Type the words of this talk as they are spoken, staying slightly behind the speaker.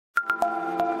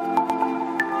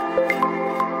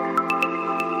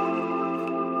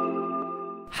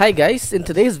Hi guys, in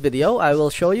today's video I will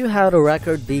show you how to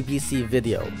record BBC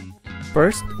video.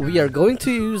 First, we are going to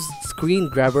use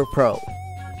Screen Grabber Pro.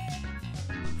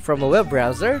 From a web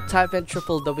browser, type in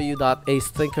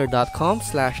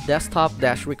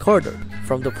www.acethinker.com/desktop-recorder.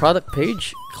 From the product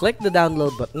page, click the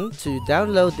download button to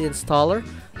download the installer,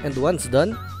 and once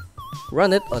done,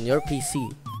 run it on your PC.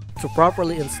 To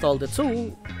properly install the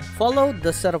tool, follow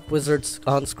the setup wizard's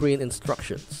on-screen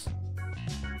instructions.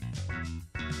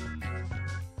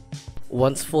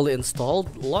 Once fully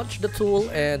installed, launch the tool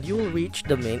and you will reach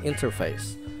the main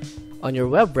interface. On your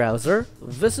web browser,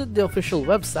 visit the official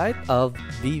website of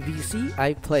BBC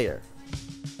iPlayer.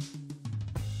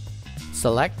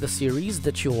 Select the series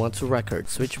that you want to record,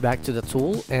 switch back to the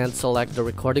tool and select the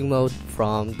recording mode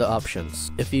from the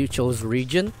options. If you chose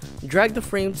region, drag the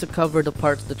frame to cover the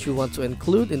parts that you want to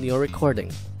include in your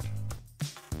recording.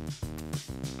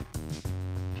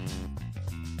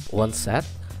 Once set,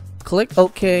 click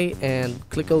OK and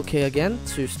click OK again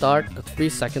to start a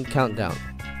 3-second countdown.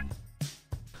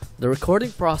 The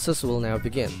recording process will now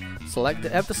begin. Select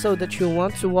the episode that you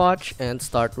want to watch and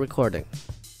start recording.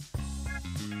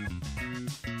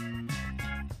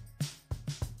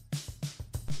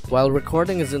 While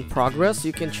recording is in progress,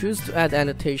 you can choose to add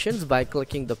annotations by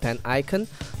clicking the pen icon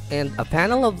and a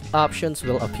panel of options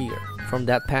will appear. From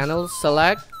that panel,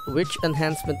 select which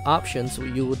enhancement options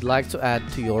you would like to add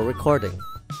to your recording.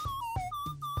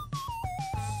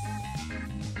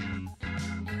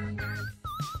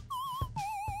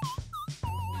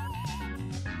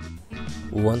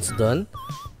 Once done,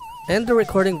 end the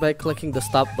recording by clicking the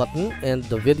stop button and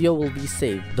the video will be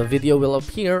saved. The video will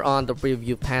appear on the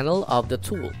preview panel of the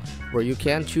tool, where you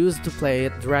can choose to play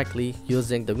it directly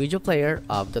using the media player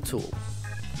of the tool.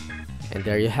 And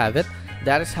there you have it.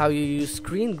 That is how you use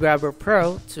Screen Grabber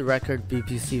Pro to record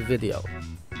BBC video.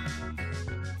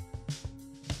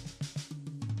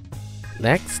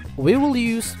 Next, we will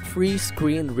use Free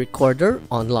Screen Recorder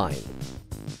online.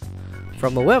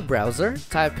 From a web browser,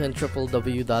 type in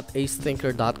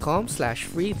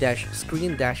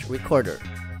www.acethinker.com/free-screen-recorder.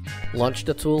 Launch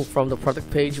the tool from the product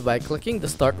page by clicking the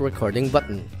Start Recording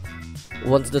button.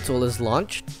 Once the tool is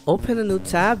launched, open a new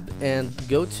tab and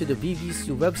go to the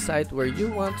BBC website where you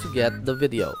want to get the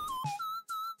video.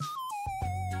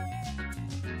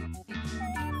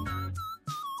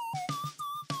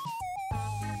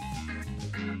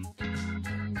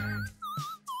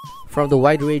 From the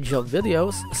wide range of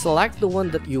videos, select the one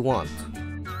that you want.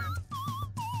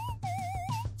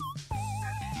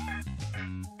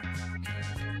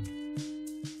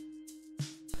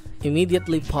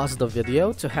 Immediately pause the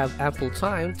video to have ample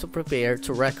time to prepare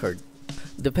to record.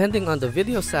 Depending on the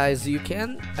video size, you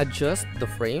can adjust the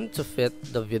frame to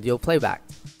fit the video playback.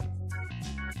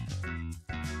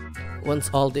 Once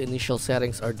all the initial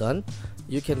settings are done,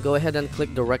 you can go ahead and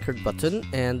click the record button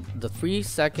and the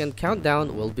 3-second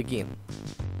countdown will begin.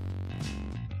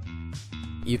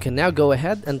 You can now go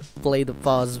ahead and play the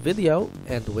pause video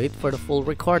and wait for the full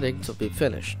recording to be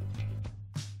finished.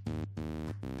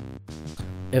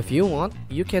 If you want,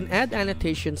 you can add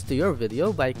annotations to your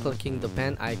video by clicking the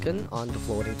pen icon on the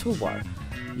floating toolbar.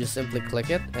 You simply click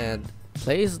it and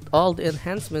place all the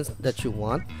enhancements that you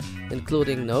want,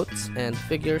 including notes and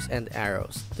figures and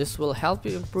arrows. This will help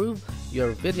you improve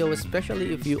your video,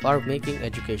 especially if you are making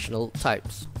educational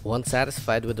types. Once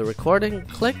satisfied with the recording,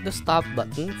 click the stop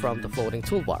button from the floating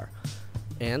toolbar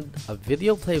and a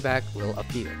video playback will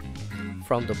appear.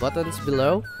 From the buttons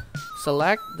below,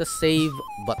 select the Save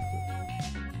button.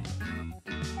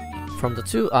 From the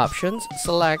two options,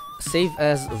 select Save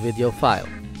as Video File.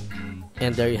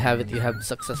 And there you have it, you have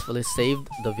successfully saved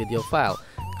the video file.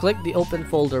 Click the Open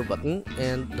Folder button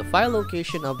and the file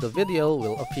location of the video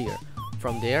will appear.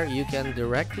 From there, you can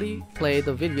directly play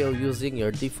the video using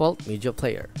your default media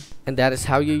player. And that is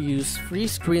how you use Free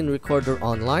Screen Recorder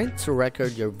online to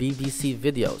record your BBC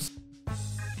videos.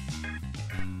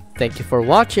 Thank you for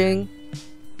watching!